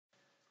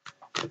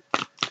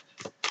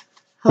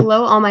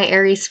Hello, all my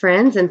Aries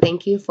friends, and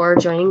thank you for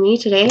joining me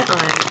today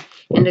on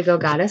Indigo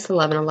Goddess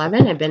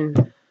 1111. I've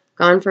been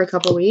gone for a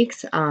couple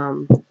weeks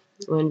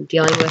when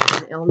dealing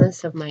with an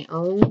illness of my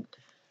own,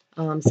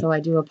 so I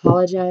do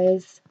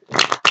apologize,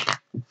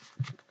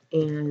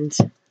 and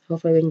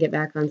hopefully we can get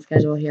back on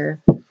schedule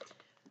here.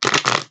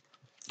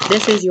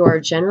 This is your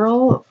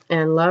general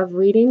and love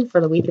reading for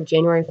the week of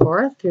January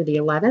 4th through the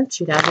 11th,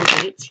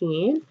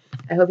 2018.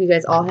 I hope you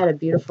guys all had a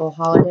beautiful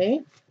holiday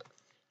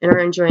and are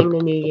enjoying the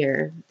new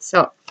year.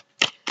 So,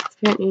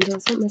 Spirit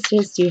angels, what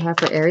messages do you have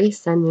for Aries,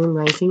 Sun, Moon,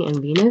 Rising, and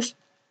Venus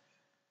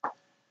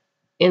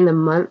in the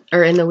month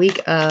or in the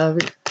week of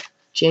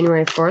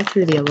January 4th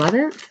through the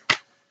 11th,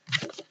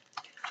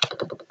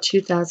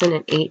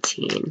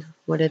 2018?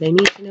 What do they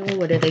need to know?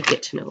 What do they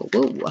get to know?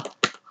 Whoa.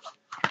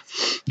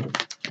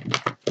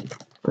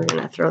 We're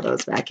going to throw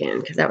those back in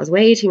because that was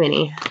way too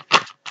many.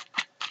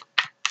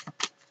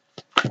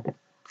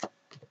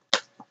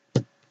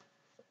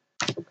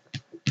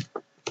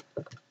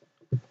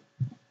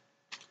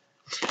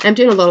 I'm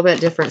doing a little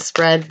bit different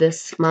spread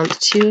this month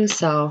too,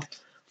 so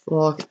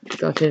we'll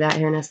go through that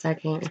here in a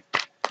second.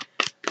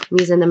 I'm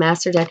using the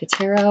Master Deck of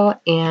Tarot,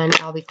 and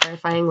I'll be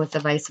clarifying with the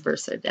Vice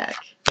Versa deck.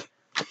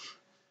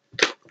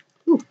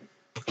 Ooh.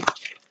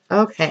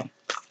 Okay.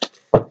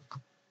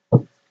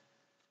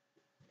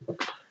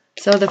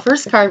 So the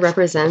first card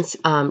represents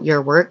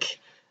your work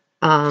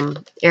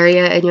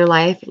area in your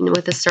life, and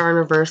with the Star in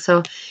reverse.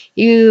 So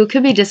you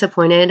could be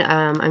disappointed.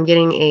 I'm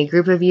getting a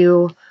group of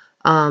you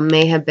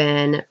may have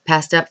been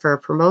passed up for a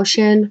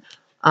promotion,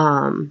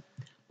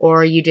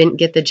 or you didn't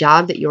get the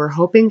job that you were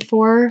hoping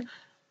for.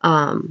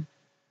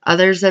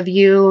 Others of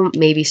you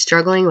may be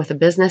struggling with a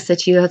business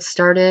that you have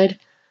started.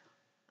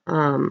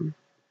 The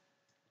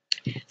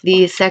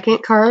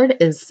second card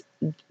is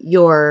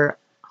your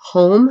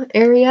home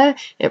area.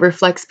 It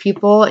reflects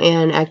people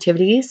and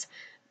activities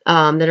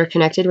that are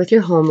connected with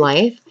your home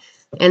life.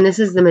 And this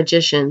is the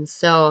Magician.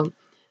 So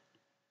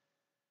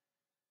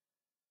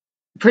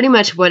pretty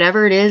much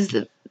whatever it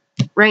is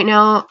right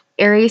now,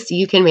 Aries,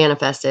 you can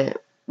manifest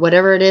it.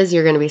 Whatever it is,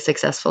 you're going to be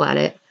successful at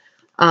it.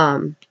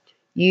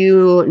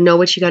 You know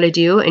what you got to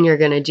do, and you're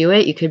going to do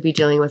it. You could be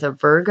dealing with a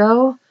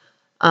Virgo.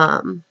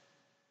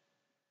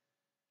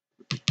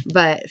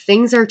 But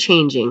things are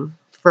changing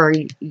for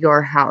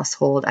your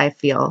household, I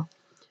feel.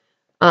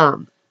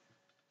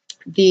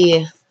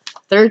 The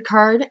third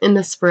card in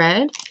the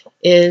spread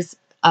is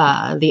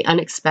the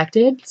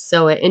unexpected.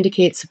 So it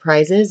indicates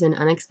surprises and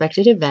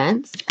unexpected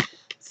events.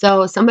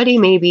 So somebody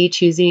may be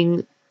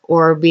choosing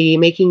or be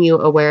making you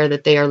aware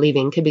that they are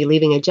leaving. Could be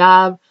leaving a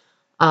job,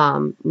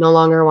 no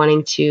longer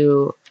wanting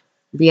to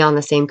be on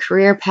the same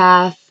career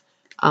path.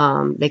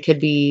 They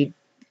could be,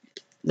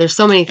 there's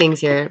so many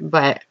things here,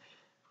 but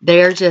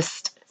they're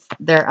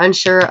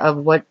unsure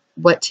of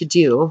what to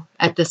do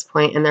at this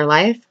point in their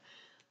life.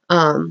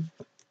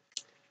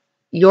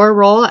 Your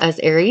role as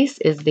Aries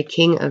is the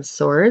King of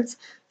Swords.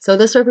 So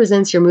this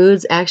represents your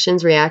moods,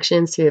 actions,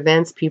 reactions to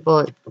events,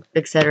 people,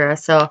 etc.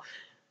 So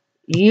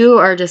you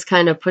are just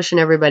kind of pushing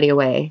everybody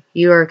away.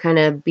 You are kind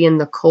of being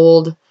the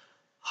cold,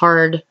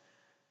 hard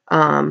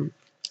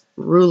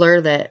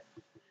ruler that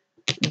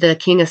the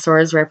King of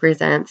Swords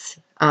represents.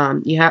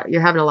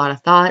 You're having a lot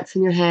of thoughts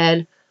in your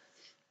head,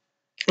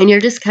 and you're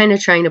just kind of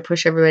trying to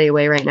push everybody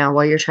away right now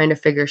while you're trying to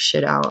figure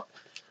shit out.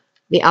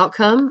 The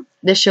outcome,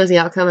 this shows the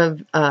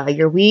outcome of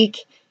your week.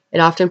 It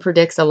often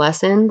predicts a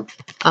lesson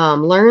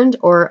learned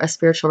or a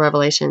spiritual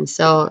revelation.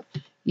 So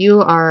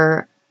you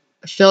are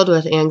filled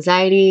with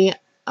anxiety,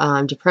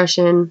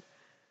 depression,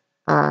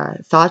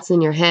 thoughts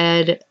in your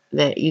head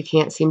that you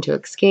can't seem to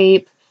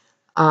escape.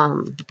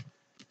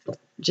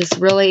 Just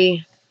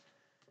really,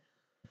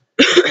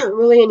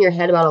 really in your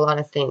head about a lot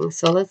of things.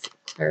 So let's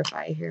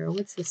clarify here.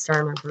 What's the Star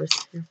in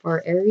reverse here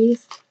for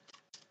Aries?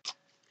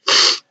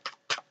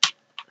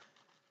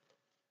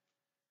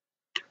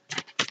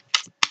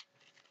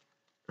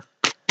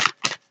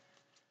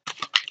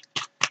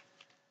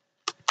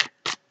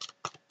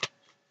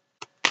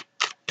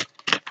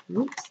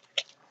 Oops.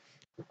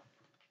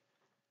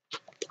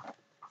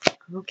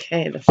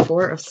 Okay, the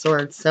Four of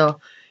Swords. So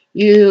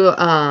you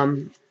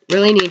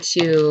really need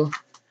to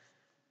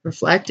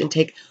reflect and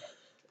take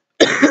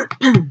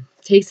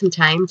take some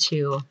time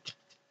to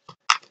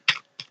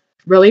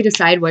really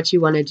decide what you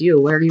want to do,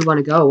 where you want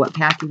to go, what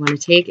path you want to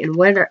take, and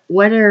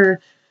what are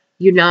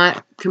you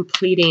not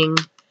completing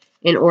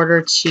in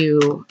order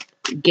to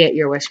get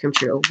your wish come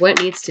true.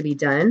 What needs to be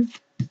done.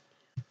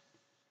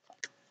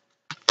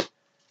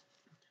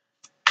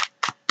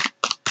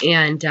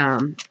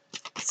 And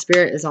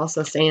Spirit is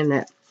also saying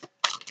that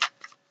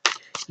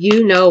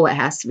you know what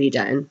has to be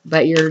done,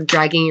 but you're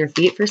dragging your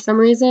feet for some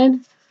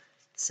reason.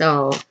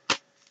 So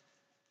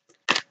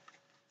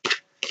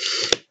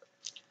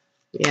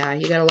yeah,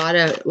 you got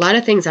a lot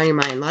of things on your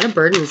mind, a lot of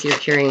burdens you're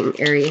carrying,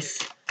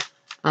 Aries.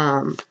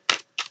 A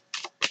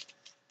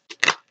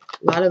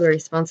lot of the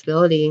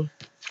responsibility.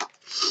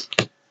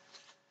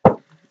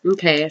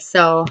 Okay,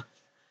 so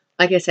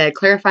like I said,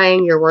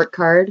 clarifying your work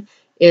card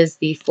is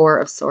the Four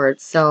of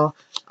Swords. So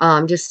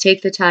just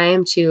take the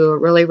time to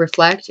really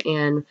reflect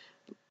and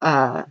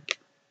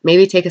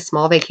maybe take a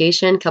small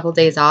vacation, couple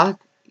days off.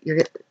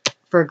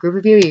 For a group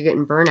of you, you're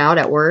getting burnt out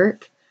at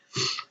work.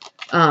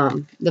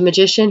 The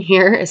Magician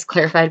here is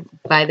clarified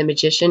by the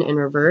Magician in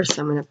reverse.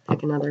 So I'm going to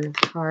pick another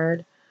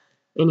card,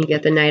 and you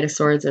get the Knight of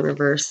Swords in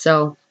reverse.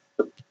 So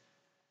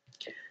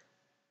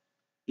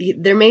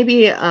there may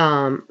be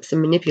some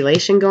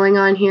manipulation going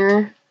on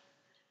here,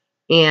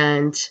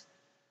 and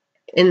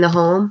in the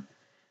home,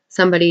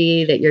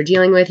 somebody that you're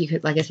dealing with, you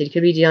could, like I said, you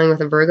could be dealing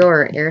with a Virgo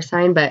or air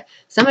sign, but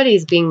somebody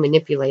is being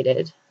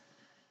manipulated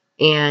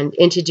and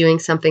into doing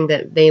something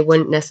that they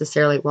wouldn't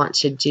necessarily want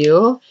to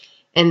do,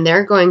 and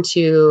they're going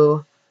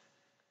to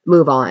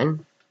move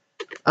on,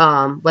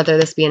 whether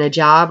this be in a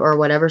job or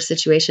whatever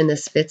situation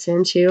this fits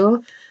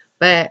into.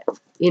 But,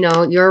 you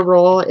know, your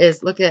role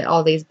is, look at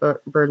all these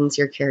burdens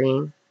you're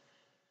carrying.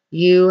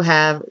 You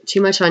have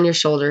too much on your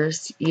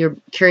shoulders. You're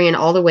carrying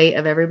all the weight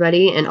of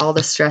everybody and all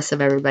the stress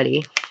of everybody.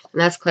 And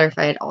that's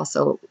clarified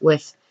also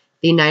with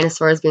the Nine of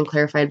Swords being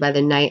clarified by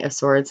the Knight of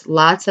Swords.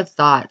 Lots of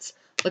thoughts.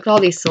 Look at all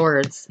these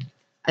swords.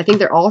 I think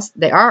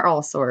they are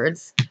all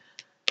swords.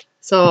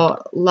 So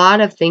a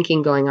lot of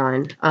thinking going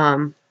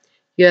on.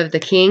 You have the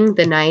King,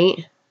 the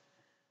Knight,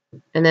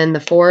 and then the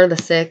 4, the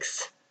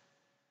 6,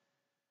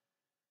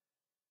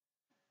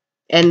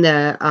 and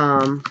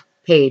the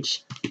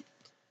Page.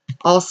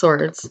 All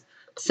swords.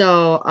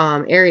 So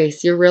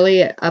Aries, you're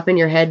really up in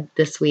your head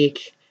this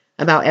week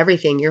about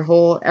everything,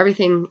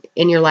 everything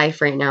in your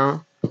life right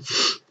now.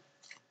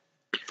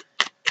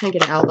 Can I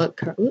get an outlook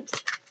card? Oops.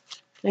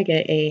 Can I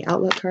get a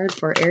outlook card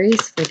for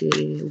Aries for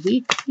the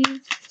week,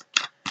 please?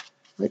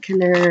 What can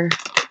their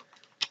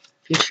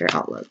future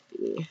outlook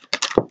be?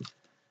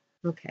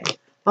 Okay.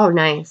 Oh,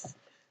 nice.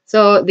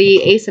 So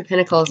the Ace of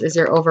Pentacles is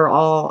your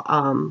overall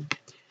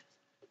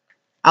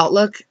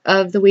outlook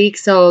of the week.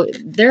 So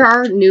there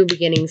are new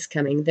beginnings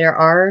coming.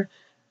 There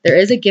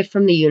is a gift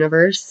from the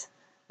universe.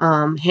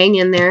 Hang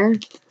in there.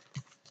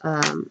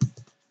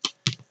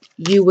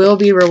 You will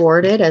be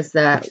rewarded as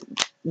the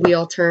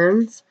wheel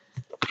turns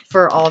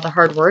for all the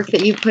hard work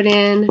that you put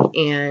in,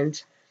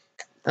 and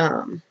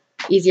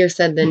easier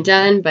said than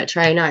done, but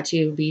try not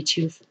to be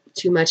too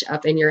much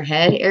up in your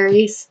head,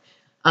 Aries.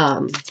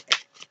 With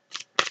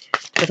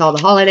all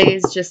the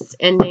holidays just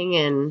ending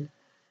and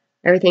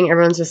everything,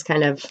 everyone's just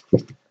kind of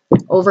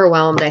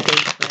overwhelmed, I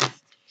think,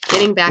 with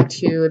getting back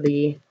to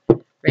the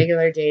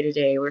regular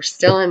day-to-day. We're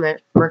still in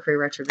Mercury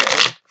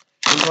retrograde,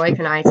 and boy,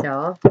 can I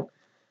tell.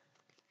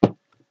 Not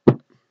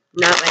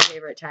my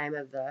favorite time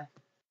of the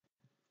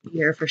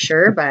year for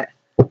sure, but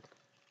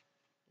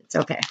it's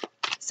okay.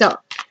 So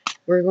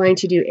we're going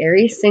to do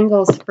Aries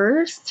singles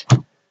first.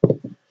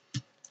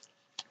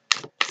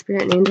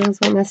 Spirit and angels,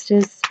 what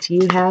messages do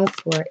you have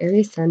for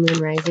Aries, Sun, Moon,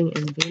 Rising,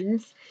 and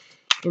Venus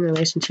in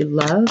relation to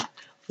love?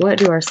 What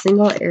do our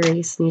single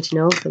Aries need to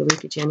know for the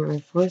week of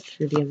January 4th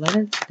through the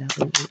 11th,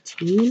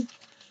 2018?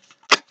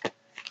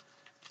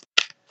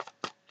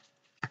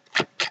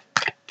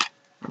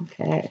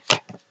 Okay.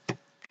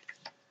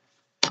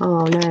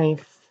 Oh,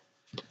 nice.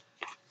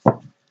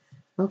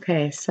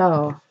 Okay,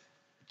 so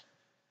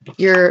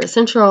your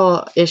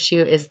central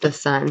issue is the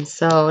sun.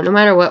 So no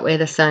matter what way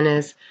the sun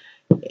is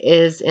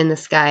in the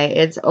sky,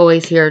 it's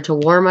always here to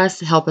warm us,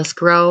 help us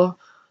grow,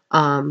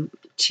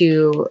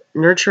 to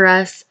nurture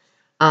us.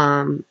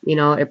 You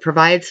know, it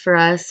provides for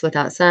us.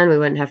 Without sun, we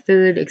wouldn't have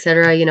food,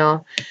 etc. You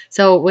know,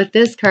 so with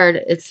this card,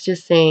 it's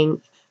just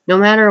saying no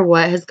matter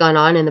what has gone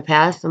on in the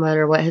past, no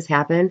matter what has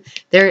happened,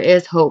 there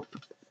is hope.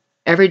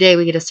 Every day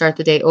we get to start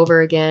the day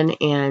over again,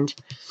 and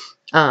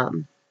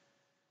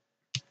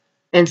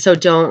so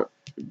don't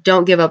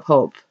give up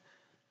hope.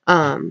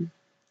 In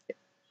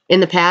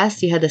the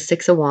past, you had the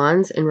Six of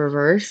Wands in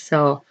reverse,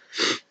 so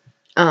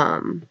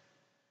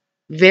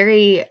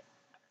very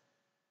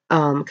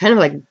kind of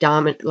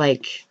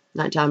like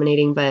not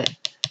dominating, but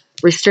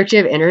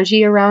restrictive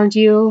energy around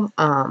you,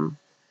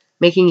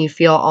 making you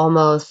feel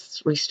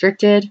almost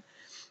restricted.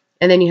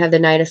 And then you have the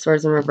Knight of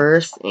Swords in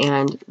reverse,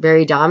 and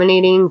very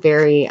dominating,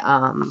 very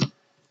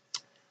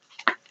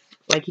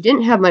like you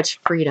didn't have much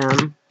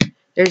freedom.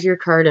 There's your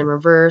card in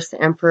reverse,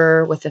 the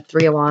Emperor with the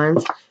Three of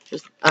Wands.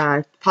 There's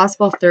a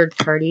possible third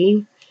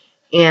party,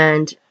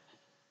 and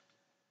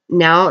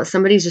now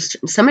somebody's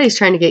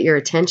trying to get your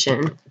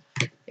attention,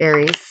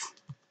 Aries.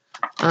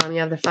 You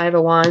have the Five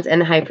of Wands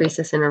and the High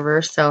Priestess in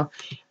reverse. So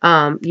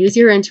use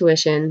your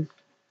intuition,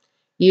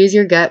 use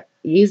your gut,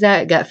 use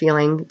that gut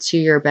feeling to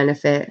your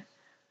benefit,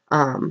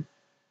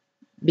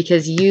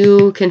 because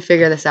you can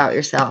figure this out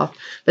yourself.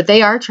 But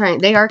they are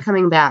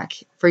coming back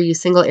for you,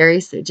 single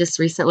Aries that just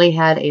recently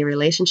had a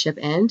relationship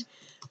end.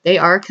 They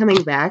are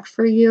coming back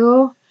for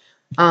you.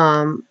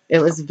 It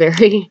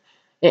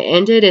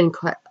ended in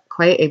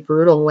quite a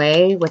brutal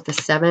way with the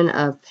Seven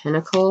of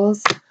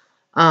Pentacles.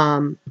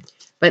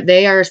 But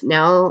they are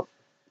now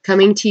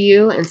coming to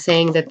you and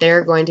saying that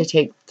they're going to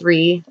take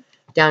 3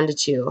 down to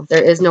 2.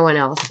 There is no one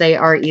else. They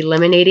are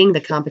eliminating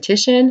the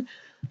competition.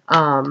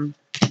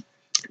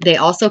 They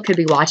also could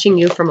be watching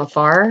you from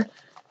afar,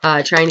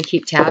 trying to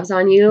keep tabs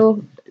on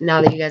you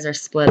now that you guys are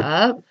split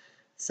up.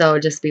 So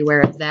just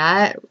beware of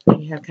that.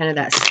 You have kind of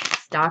that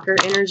stalker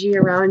energy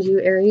around you,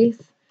 Aries.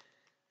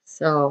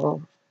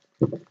 So,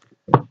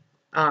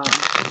 but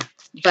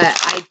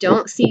I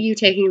don't see you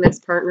taking this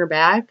partner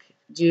back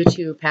due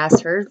to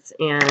past hurts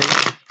and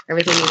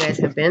everything you guys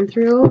have been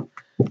through.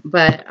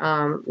 But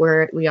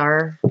we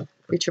are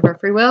creature of our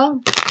free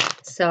will.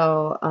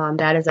 So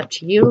that is up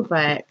to you.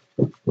 But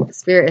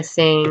Spirit is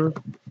saying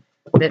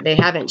that they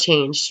haven't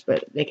changed,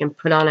 but they can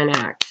put on an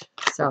act.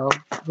 So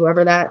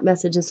whoever that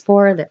message is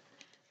for,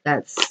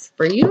 that's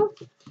for you.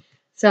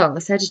 So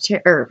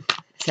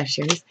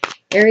Sagittarius,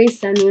 Aries,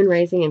 Sun, Moon,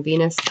 Rising, and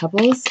Venus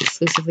couples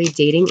exclusively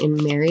dating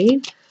and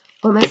married.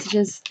 What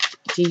messages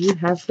do you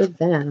have for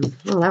them?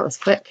 Oh, that was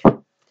quick.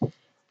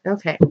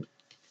 Okay.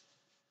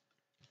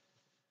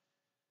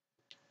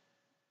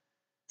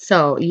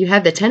 So you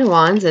have the Ten of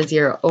Wands as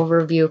your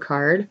overview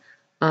card,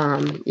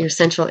 your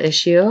central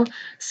issue.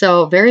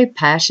 So very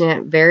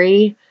passionate,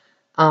 very,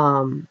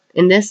 in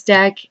this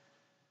deck,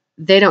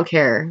 they don't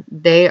care.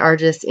 They are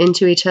just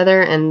into each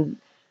other, and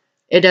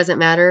it doesn't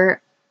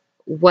matter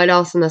what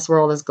else in this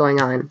world is going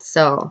on.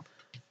 So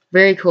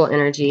very cool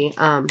energy.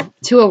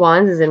 Two of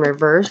Wands is in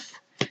reverse,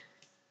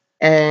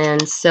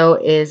 and so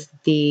is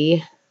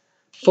the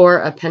Four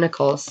of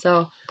Pentacles.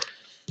 So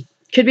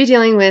could be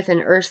dealing with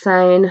an earth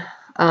sign.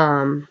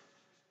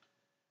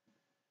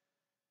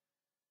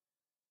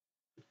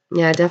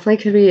 Yeah, definitely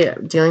could be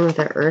dealing with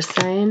an earth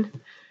sign.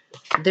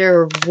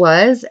 There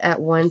was at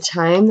one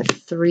time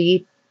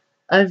 3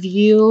 of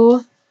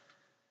you,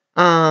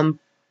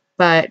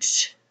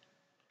 but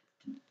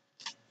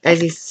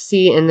as you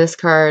see in this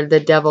card, the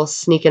devil's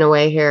sneaking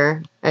away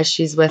here as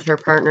she's with her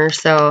partner.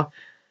 So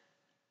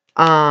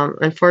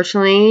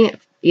unfortunately,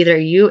 either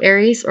you,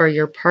 Aries, or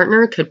your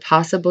partner could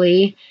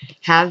possibly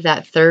have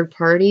that third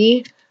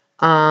party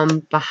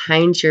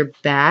behind your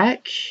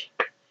back.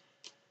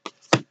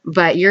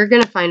 But you're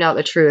going to find out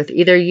the truth.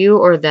 Either you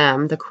or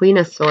them. The Queen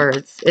of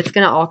Swords. It's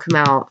going to all come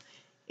out.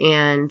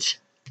 And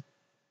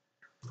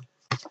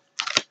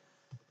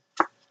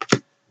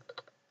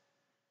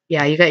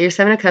yeah, you got your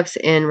Seven of Cups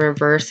in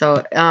reverse.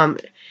 So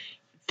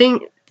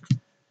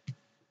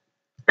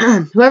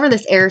whoever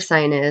this air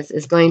sign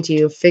is going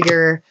to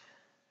figure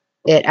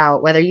it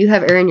out. Whether you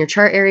have air in your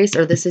chart, Aries,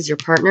 or this is your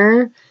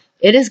partner,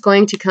 it is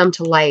going to come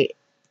to light.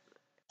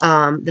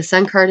 The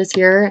Sun card is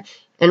here.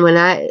 And when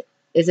that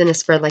is in a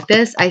spread like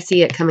this, I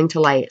see it coming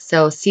to light.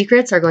 So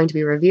secrets are going to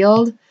be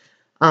revealed.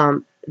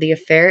 The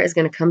affair is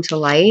going to come to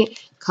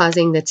light,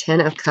 causing the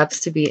Ten of Cups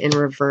to be in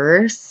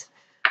reverse.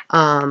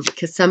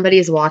 Because somebody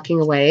is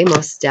walking away,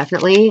 most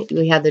definitely.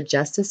 We have the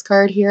Justice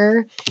card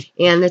here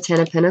and the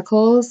Ten of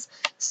Pentacles.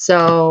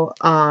 So,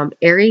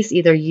 Aries,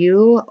 either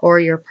you or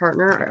your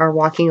partner are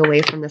walking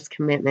away from this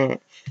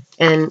commitment,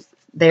 and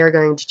they are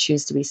going to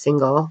choose to be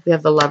single. We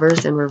have the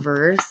Lovers in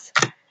reverse.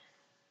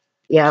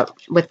 Yeah,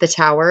 with the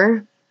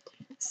Tower.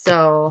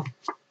 So,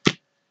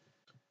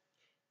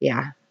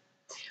 yeah.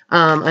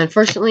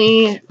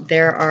 Unfortunately,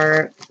 there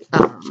are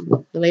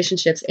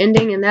relationships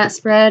ending in that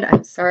spread.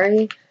 I'm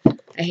sorry.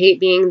 I hate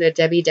being the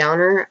Debbie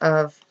Downer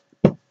of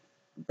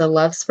the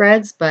love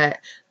spreads, but a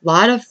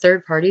lot of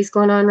third parties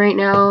going on right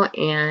now,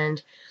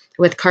 and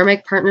with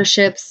karmic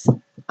partnerships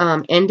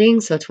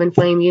ending, so twin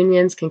flame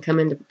unions can come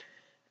into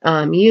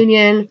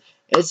union.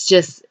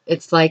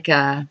 It's like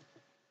a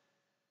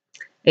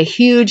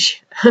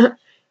huge,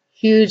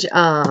 huge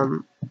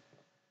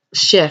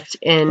shift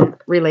in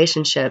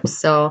relationships.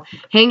 So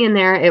hang in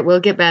there. It will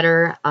get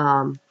better.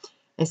 I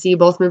see you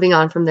both moving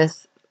on from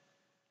this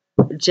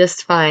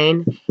just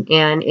fine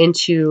and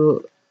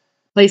into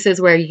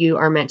places where you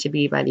are meant to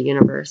be by the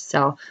universe.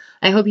 So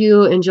I hope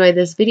you enjoyed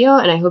this video,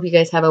 and I hope you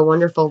guys have a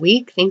wonderful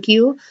week. Thank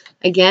you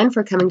again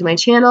for coming to my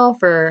channel,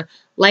 for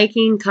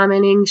liking,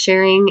 commenting,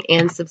 sharing,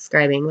 and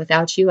subscribing.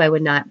 Without you, I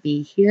would not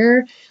be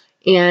here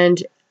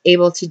and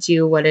able to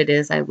do what it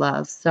is I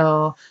love.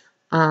 So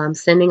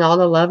sending all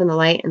the love and the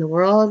light in the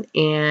world,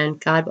 and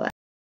God bless.